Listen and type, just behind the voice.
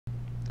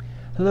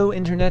Hello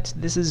Internet,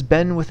 this is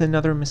Ben with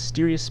another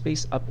Mysterious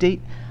Space update.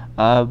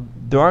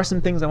 There are some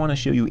things I want to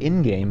show you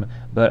in-game,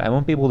 but I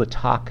won't be able to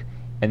talk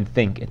and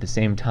think at the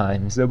same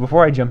time. So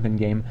before I jump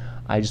in-game,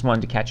 I just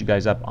wanted to catch you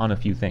guys up on a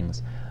few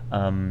things.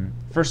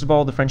 First of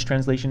all, the French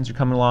translations are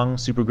coming along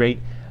super great.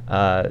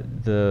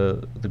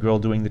 The girl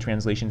doing the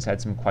translations had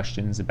some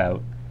questions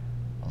about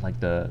like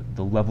the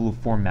level of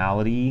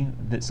formality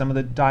that some of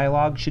the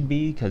dialogue should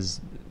be,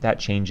 because that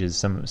changes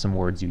some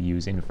words you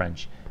use in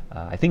French.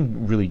 I think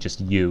really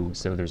just you,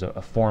 so there's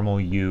a formal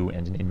you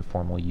and an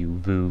informal you,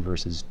 vous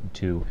versus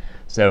tu.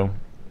 So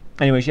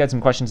anyway, she had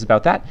some questions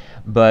about that,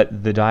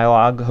 but the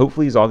dialogue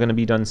hopefully is all going to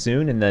be done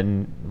soon, and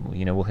then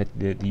we'll hit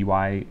the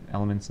UI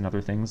elements and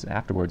other things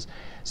afterwards.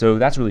 So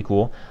that's really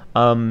cool.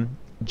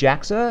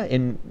 JAXA,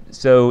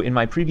 in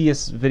my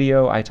previous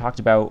video I talked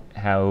about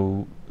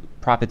how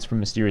profits from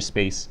Mysterious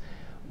Space,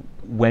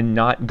 when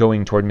not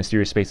going toward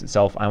Mysterious Space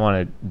itself, I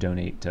want to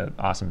donate to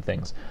awesome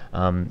things.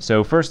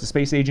 So first, the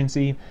space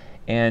agency,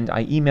 and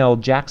I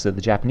emailed JAXA,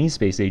 the Japanese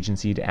space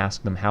agency, to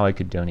ask them how I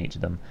could donate to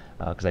them,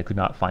 because I could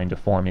not find a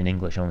form in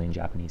English, only in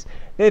Japanese.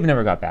 They've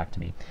never got back to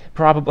me.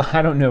 Probably,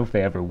 I don't know if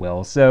they ever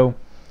will. So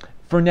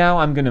for now,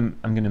 I'm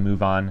gonna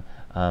move on.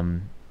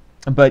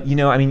 But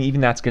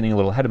even that's getting a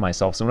little ahead of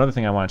myself. So another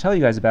thing I want to tell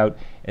you guys about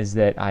is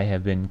that I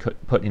have been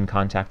put in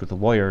contact with a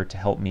lawyer to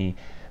help me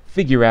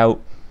figure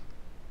out,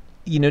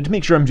 to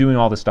make sure I'm doing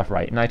all this stuff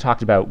right. And I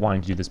talked about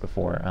wanting to do this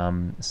before.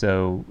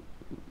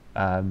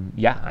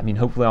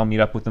 Hopefully I'll meet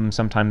up with them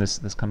sometime this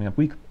coming up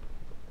week.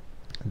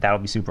 That'll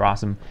be super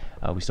awesome.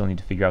 We still need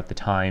to figure out the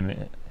time,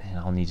 and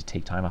I'll need to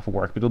take time off of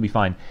work, but it'll be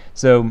fine.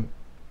 So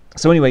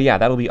anyway, yeah,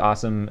 that'll be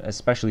awesome,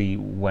 especially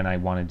when I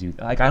want to do,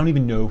 I don't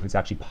even know if it's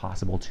actually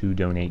possible to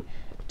donate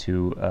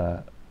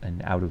to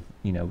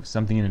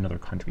something in another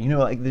country.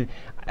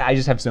 I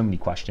just have so many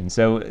questions.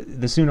 So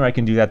the sooner I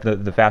can do that,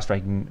 the faster I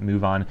can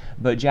move on.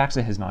 But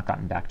JAXA has not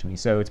gotten back to me,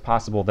 so it's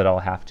possible that I'll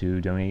have to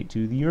donate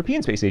to the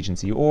European Space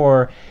Agency,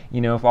 or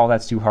if all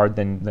that's too hard,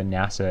 then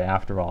NASA.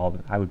 After all,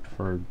 I would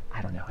prefer.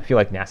 I don't know. I feel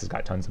like NASA's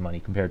got tons of money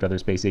compared to other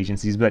space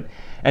agencies. But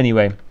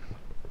anyway,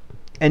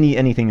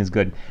 anything is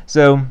good.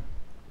 So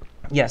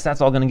yes,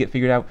 that's all going to get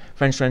figured out.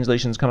 French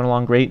translation's coming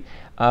along great.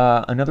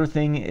 Another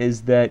thing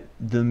is that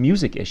the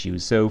music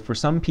issues. So for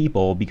some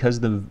people,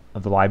 because of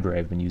the library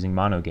I've been using,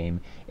 MonoGame,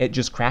 it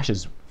just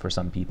crashes for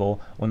some people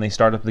when they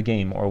start up the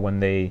game, or when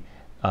they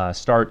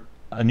start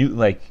a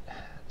new,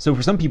 so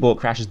for some people it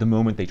crashes the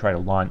moment they try to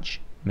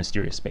launch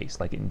Mysterious Space,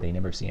 they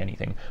never see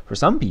anything. For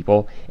some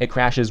people, it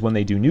crashes when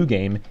they do new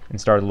game and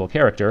start a little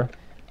character.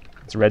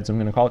 It's red, so I'm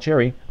going to call it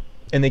Cherry.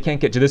 And they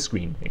can't get to this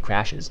screen. It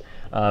crashes.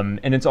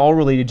 And it's all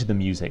related to the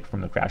music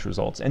from the crash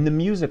results. And the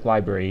music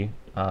library,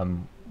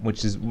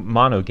 which is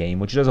MonoGame,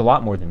 which does a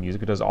lot more than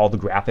music. It does all the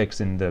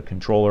graphics and the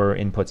controller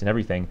inputs and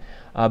everything.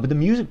 But the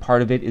music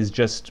part of it is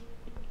just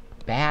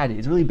bad.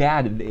 It's really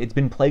bad. It's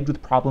been plagued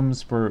with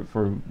problems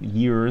for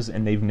years,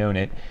 and they've known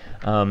it.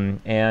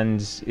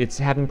 And it's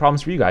having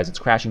problems for you guys. It's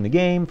crashing the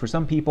game. For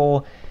some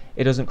people,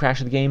 it doesn't crash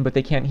the game, but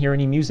they can't hear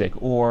any music,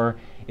 or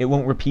it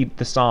won't repeat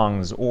the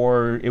songs,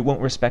 or it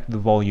won't respect the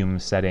volume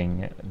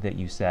setting that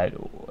you set.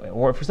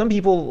 Or for some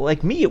people,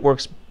 like me, it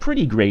works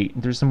pretty great.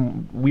 There's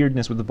some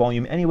weirdness with the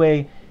volume.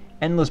 Anyway,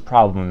 endless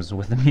problems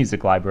with the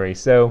music library.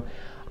 So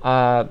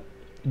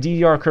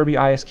DDRKirby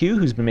ISQ,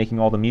 who's been making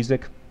all the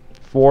music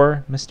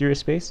for Mysterious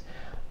Space,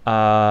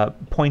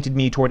 pointed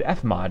me toward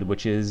FMOD,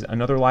 which is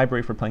another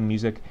library for playing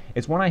music.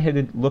 It's one I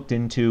had looked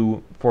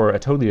into for a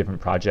totally different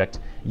project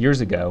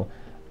years ago.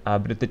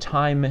 But at the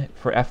time,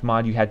 for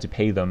FMOD, you had to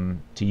pay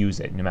them to use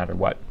it, no matter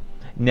what.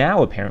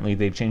 Now, apparently,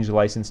 they've changed the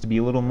license to be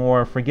a little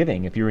more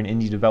forgiving. If you're an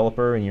indie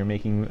developer and you're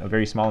making a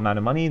very small amount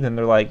of money, then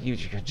they're like, you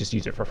should just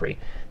use it for free.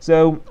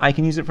 So I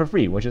can use it for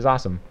free, which is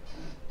awesome.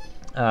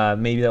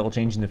 Maybe that will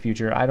change in the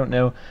future. I don't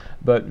know.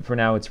 But for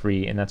now, it's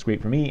free, and that's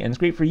great for me, and it's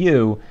great for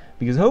you,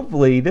 because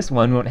hopefully this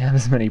one won't have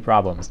as many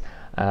problems.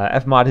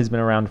 FMOD has been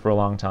around for a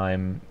long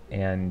time,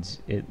 and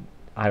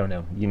I don't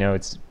know.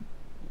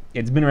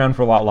 It's been around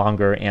for a lot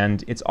longer,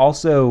 and it's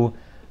also,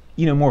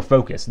 more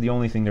focused. The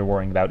only thing they're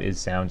worrying about is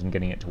sound and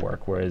getting it to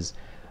work, whereas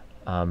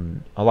a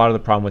lot of the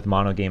problem with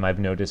MonoGame I've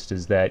noticed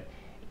is that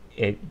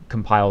it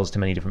compiles to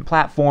many different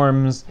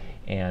platforms,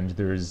 and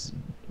there's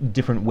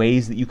different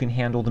ways that you can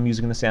handle the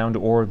music and the sound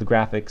or the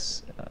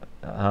graphics.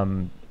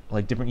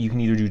 You can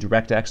either do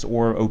DirectX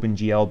or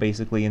OpenGL,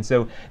 basically, and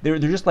so they're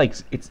just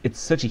it's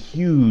such a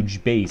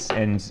huge base,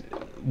 and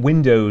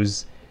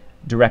Windows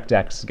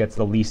DirectX gets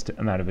the least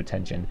amount of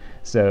attention.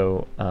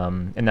 So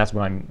and that's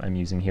what I'm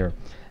using here.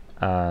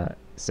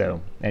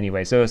 So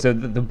anyway, so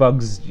the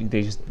bugs,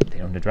 they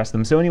don't address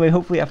them. So anyway,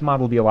 hopefully FMOD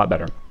will be a lot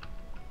better.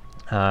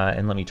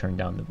 And let me turn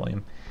down the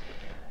volume.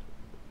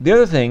 The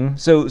other thing,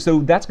 so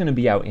that's going to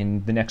be out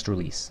in the next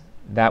release.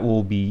 That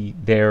will be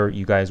there.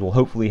 You guys will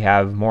hopefully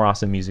have more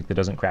awesome music that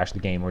doesn't crash the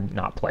game or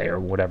not play or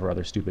whatever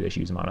other stupid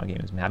issues MonoGame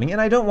has been having. And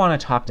I don't want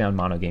to talk down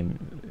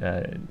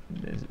MonoGame,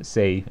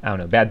 say, I don't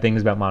know, bad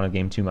things about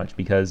MonoGame too much,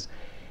 because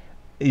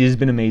it has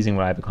been amazing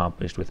what I've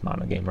accomplished with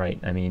Mono Game, right?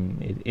 I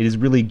mean, it is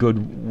really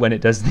good when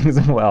it does things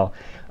well,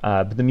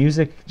 but the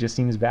music just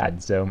seems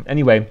bad. So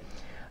anyway,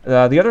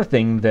 the other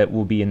thing that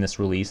will be in this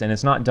release, and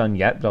it's not done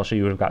yet, but I'll show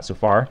you what I've got so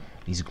far,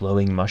 these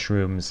glowing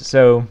mushrooms.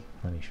 So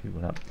let me shoot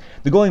one up.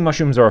 The glowing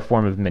mushrooms are a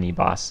form of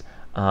mini-boss.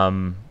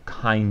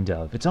 Kind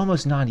of. It's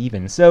almost not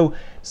even. So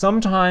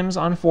sometimes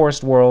on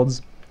Forest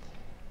Worlds,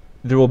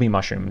 there will be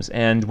mushrooms,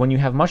 and when you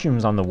have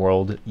mushrooms on the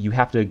world, you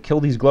have to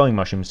kill these glowing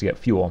mushrooms to get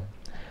fuel.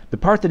 The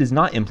part that is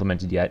not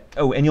implemented yet,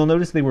 oh, and you'll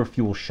notice they were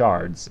fuel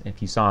shards.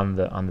 If you saw on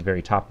the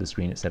very top of the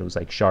screen, it said it was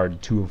like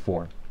shard 2 of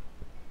 4.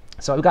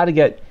 So I've got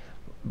to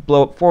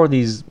blow up 4 of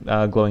these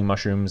glowing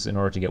mushrooms in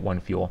order to get 1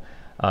 fuel.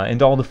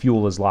 And all the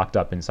fuel is locked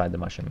up inside the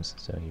mushrooms.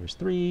 So here's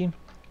 3.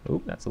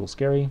 Oh, that's a little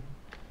scary.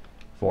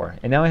 4.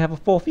 And now I have a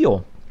full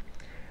fuel.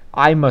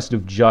 I must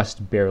have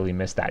just barely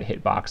missed that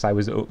hitbox. I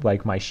was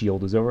like, my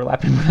shield was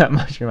overlapping with that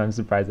mushroom. I'm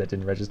surprised that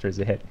didn't register as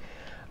a hit.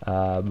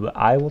 But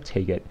I will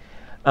take it.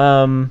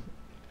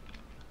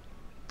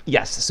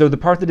 Yes, so the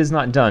part that is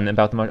not done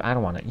about the mushroom, I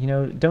don't want it. You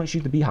know, don't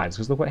shoot the beehives,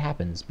 because look what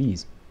happens.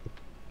 Bees.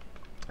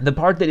 The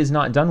part that is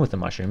not done with the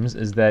mushrooms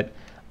is that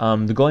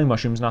the glowing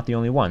mushrooms not the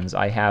only ones.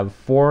 I have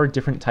 4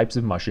 different types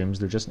of mushrooms.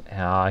 They're just,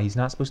 he's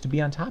not supposed to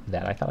be on top of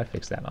that. I thought I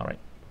fixed that. All right,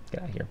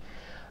 get out of here.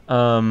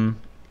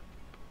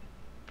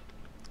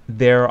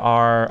 There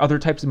are other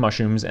types of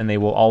mushrooms, and they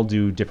will all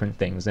do different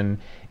things. And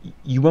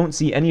you won't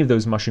see any of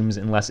those mushrooms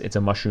unless it's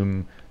a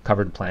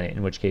mushroom-covered planet,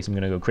 in which case I'm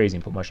going to go crazy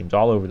and put mushrooms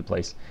all over the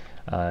place.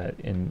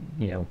 And,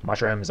 you know,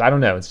 mushrooms, I don't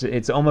know.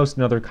 It's almost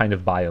another kind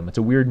of biome. It's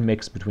a weird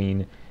mix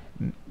between...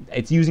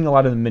 It's using a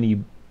lot of the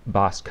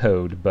mini-boss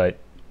code, but,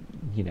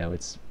 you know,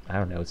 I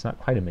don't know, it's not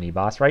quite a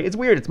mini-boss, right? It's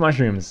weird, it's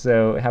mushrooms,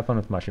 so have fun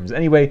with mushrooms.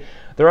 Anyway,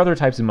 there are other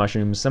types of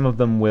mushrooms. Some of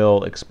them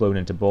will explode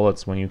into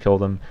bullets when you kill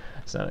them.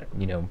 So,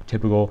 you know,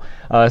 typical.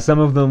 Some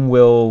of them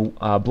will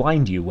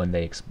blind you when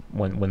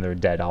they're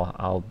dead.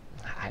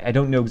 I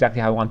don't know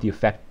exactly how I want the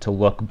effect to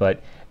look,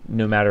 but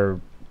no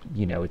matter,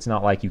 you know, it's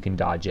not like you can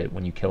dodge it.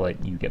 When you kill it,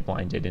 you get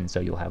blinded, and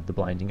so you'll have the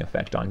blinding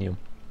effect on you.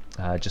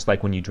 Just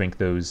like when you drink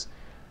those...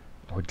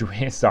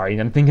 Sorry,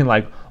 I'm thinking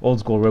like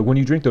old school Rogue. When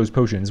you drink those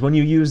potions, when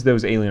you use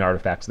those alien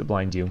artifacts that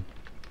blind you,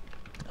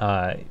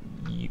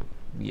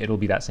 it'll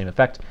be that same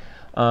effect.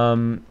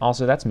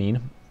 Also, that's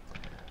mean.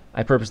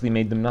 I purposely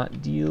made them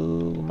not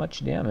deal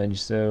much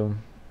damage, so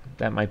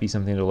that might be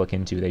something to look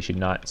into. They should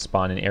not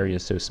spawn in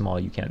areas so small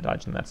you can't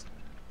dodge them.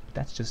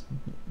 That's just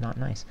not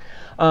nice.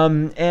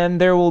 And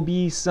there will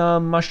be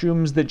some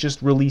mushrooms that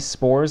just release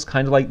spores,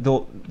 kind of like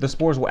the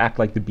spores will act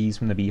like the bees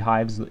from the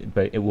beehives,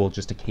 but it will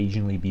just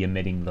occasionally be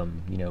emitting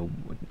them, you know,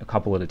 a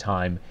couple at a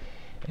time.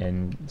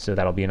 And so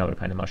that'll be another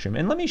kind of mushroom.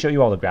 And let me show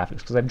you all the graphics,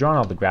 because I've drawn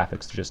all the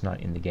graphics, they're just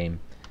not in the game.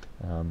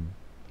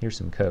 Here's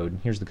some code.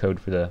 Here's the code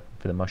for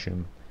the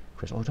mushroom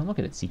crystal. Oh, don't look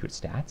at its secret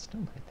stats.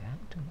 Don't look at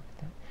that. Don't look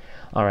at that.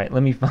 All right,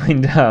 let me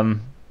find. Oh,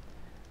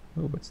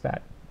 what's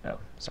that? Oh,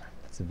 sorry.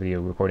 It's a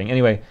video recording.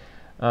 Anyway,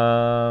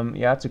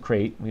 yeah, it's a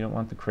crate. We don't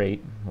want the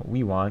crate. What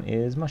we want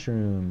is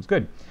mushrooms.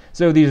 Good.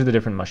 So these are the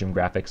different mushroom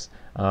graphics.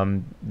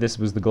 This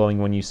was the glowing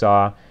one you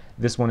saw.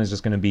 This one is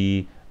just going to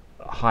be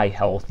high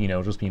health, you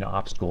know, just be an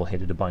obstacle,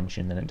 hit it a bunch,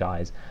 and then it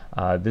dies.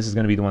 This is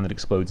going to be the one that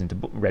explodes into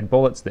red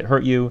bullets that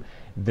hurt you.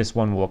 This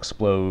one will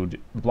explode,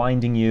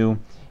 blinding you.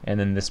 And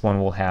then this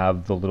one will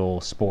have the little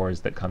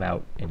spores that come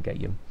out and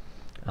get you.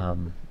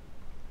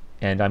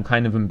 And I'm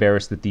kind of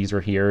embarrassed that these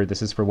are here.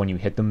 This is for when you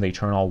hit them, they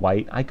turn all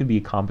white. I could be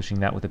accomplishing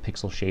that with a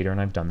pixel shader,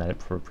 and I've done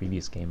that for a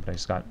previous game, but I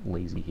just got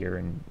lazy here,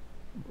 and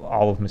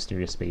all of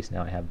Mysterious Space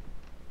now I have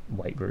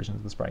white versions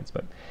of the sprites.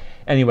 But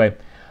anyway,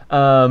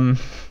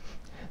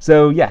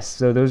 so yes,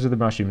 so those are the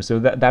mushrooms. So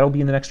that'll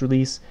be in the next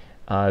release.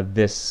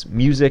 This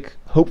music,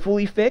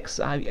 hopefully fix.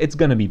 It's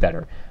going to be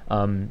better.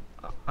 I'm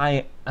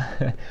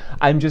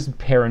just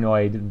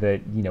paranoid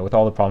that, you know, with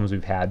all the problems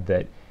we've had,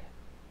 that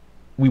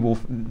we will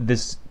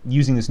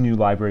using this new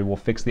library will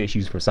fix the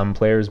issues for some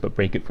players, but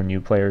break it for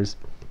new players.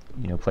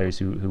 You know, players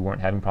who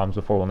weren't having problems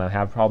before will now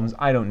have problems.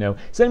 I don't know.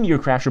 Send me your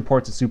crash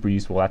reports. It's super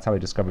useful. That's how I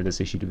discovered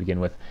this issue to begin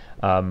with.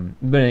 But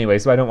anyway,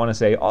 so I don't want to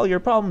say all your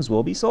problems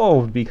will be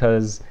solved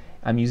because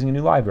I'm using a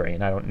new library,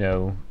 and I don't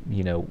know,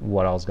 you know,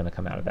 what else is going to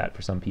come out of that.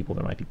 For some people,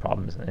 there might be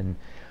problems, and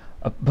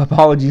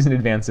apologies in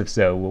advance if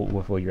so.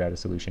 We'll figure out a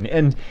solution.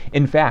 And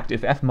in fact,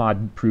 if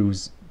FMOD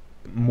proves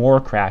more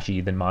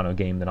crashy than Mono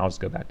Game, then I'll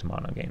just go back to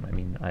Mono Game. I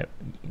mean,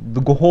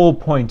 the whole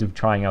point of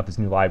trying out this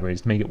new library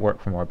is to make it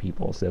work for more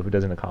people, so if it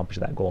doesn't accomplish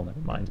that goal, never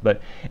mind. But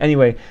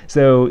anyway,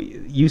 so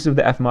use of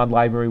the FMOD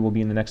library will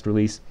be in the next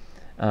release.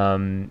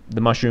 The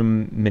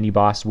Mushroom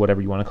Mini-Boss,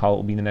 whatever you want to call it,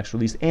 will be in the next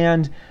release,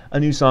 and a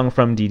new song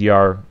from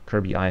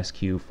DDRKirby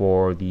ISQ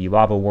for the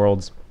Lava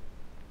Worlds,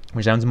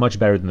 which sounds much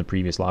better than the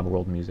previous Lava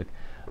World music.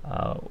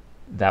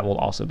 That will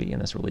also be in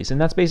this release, and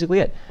that's basically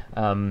it.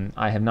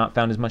 I have not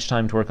found as much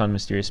time to work on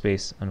Mysterious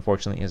Space,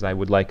 unfortunately, as I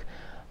would like.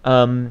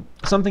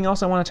 Something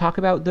else I want to talk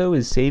about, though,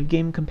 is save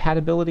game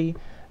compatibility.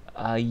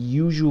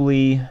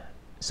 Usually,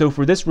 so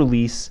for this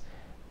release,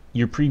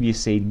 your previous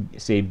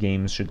save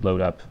games should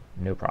load up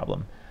no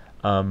problem.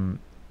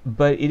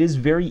 but it is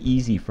very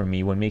easy for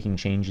me when making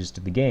changes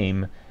to the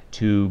game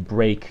to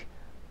break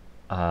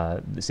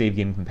the save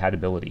game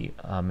compatibility,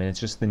 and it's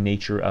just the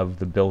nature of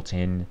the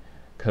built-in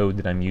code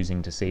that I'm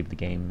using to save the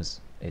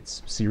games.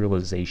 It's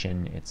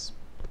serialization. It's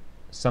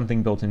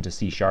something built into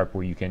C#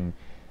 where you can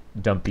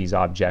dump these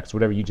objects,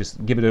 whatever. You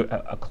just give it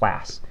a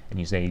class, and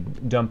you say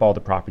dump all the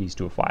properties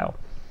to a file.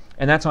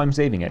 And that's how I'm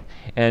saving it.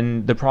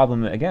 And the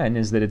problem, again,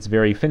 is that it's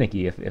very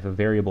finicky. If a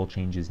variable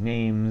changes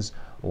names,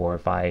 or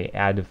if I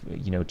add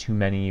too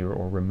many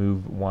or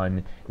remove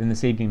one, then the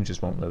save game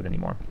just won't load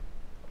anymore.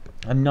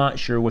 I'm not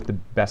sure what the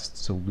best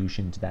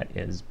solution to that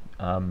is.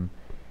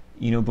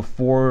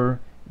 Before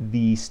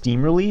the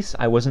Steam release,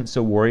 I wasn't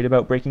so worried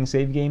about breaking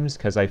save games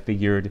because I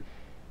figured,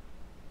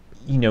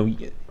 you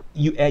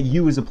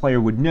as a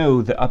player would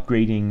know that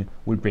upgrading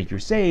would break your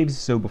saves,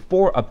 so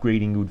before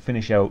upgrading, you would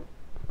finish out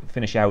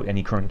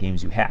any current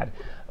games you had.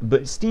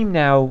 But Steam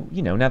now,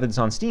 now that it's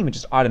on Steam, it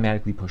just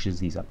automatically pushes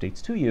these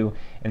updates to you,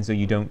 and so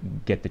you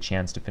don't get the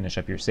chance to finish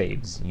up your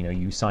saves.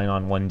 You sign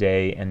on one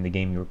day, and the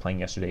game you were playing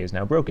yesterday is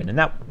now broken, and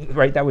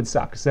that would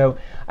suck. So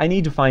I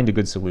need to find a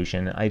good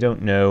solution. I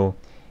don't know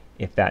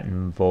if that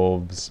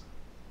involves...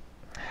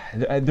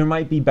 There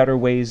might be better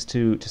ways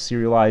to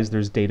serialize.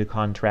 There's data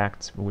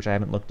contracts, which I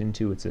haven't looked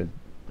into. It's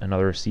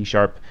another C#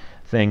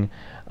 thing.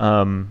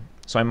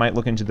 So I might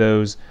look into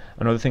those.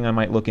 Another thing I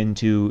might look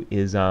into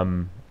is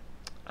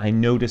I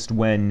noticed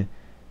when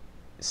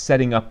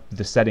setting up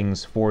the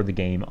settings for the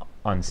game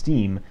on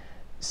Steam,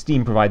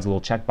 Steam provides a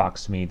little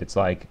checkbox to me that's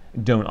like,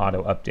 don't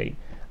auto-update.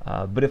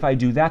 But if I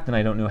do that, then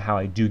I don't know how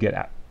I do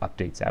get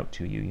updates out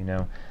to you,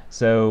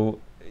 So,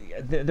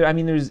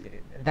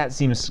 that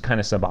seems kind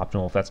of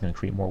suboptimal if that's going to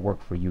create more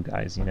work for you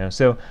guys,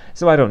 So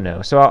I don't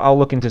know. So I'll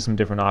look into some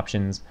different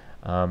options.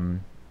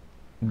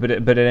 But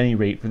at any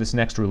rate, for this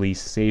next release,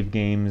 save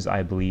games,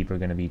 I believe, are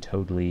going to be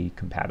totally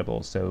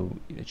compatible, so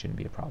it shouldn't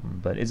be a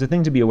problem. But it's a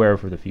thing to be aware of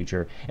for the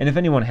future. And if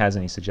anyone has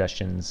any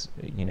suggestions,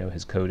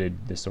 has coded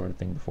this sort of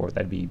thing before,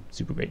 that'd be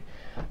super great.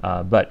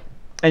 But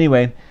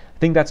anyway, I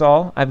think that's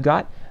all I've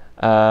got.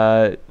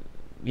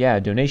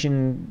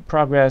 Donation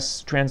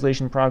progress,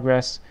 translation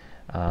progress,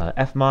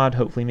 FMOD,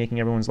 hopefully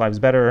making everyone's lives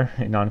better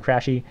and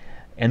non-crashy,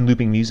 and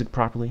looping music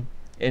properly.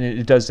 And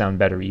it does sound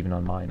better even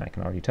on mine, I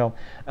can already tell.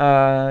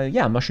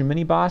 Mushroom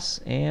Mini Boss,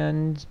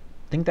 and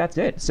I think that's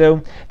it.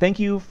 So thank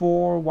you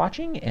for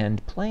watching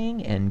and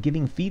playing and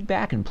giving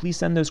feedback, and please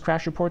send those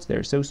crash reports.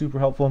 They're so super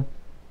helpful.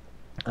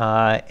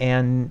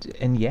 And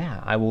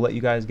I will let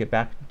you guys get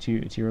back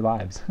to your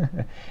lives.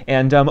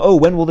 And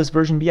when will this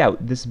version be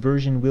out? This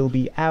version will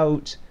be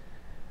out,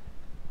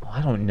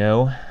 I don't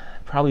know,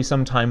 probably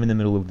sometime in the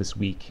middle of this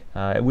week,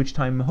 at which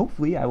time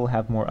hopefully I will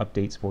have more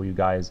updates for you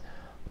guys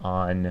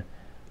on,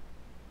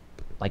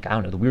 like, I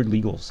don't know, the weird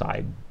legal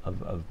side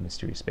of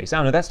Mysterious Space. I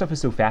don't know, that stuff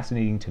is so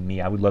fascinating to me.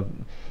 I would love,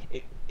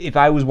 if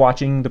I was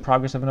watching the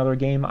progress of another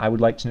game, I would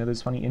like to know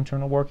those funny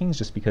internal workings,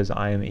 just because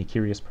I am a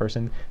curious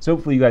person. So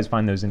hopefully you guys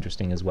find those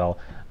interesting as well.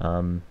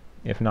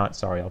 If not,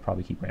 sorry, I'll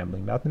probably keep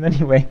rambling about them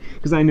anyway,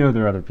 because I know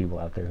there are other people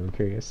out there who are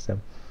curious. So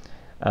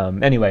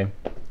anyway,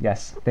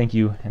 yes, thank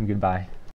you and goodbye.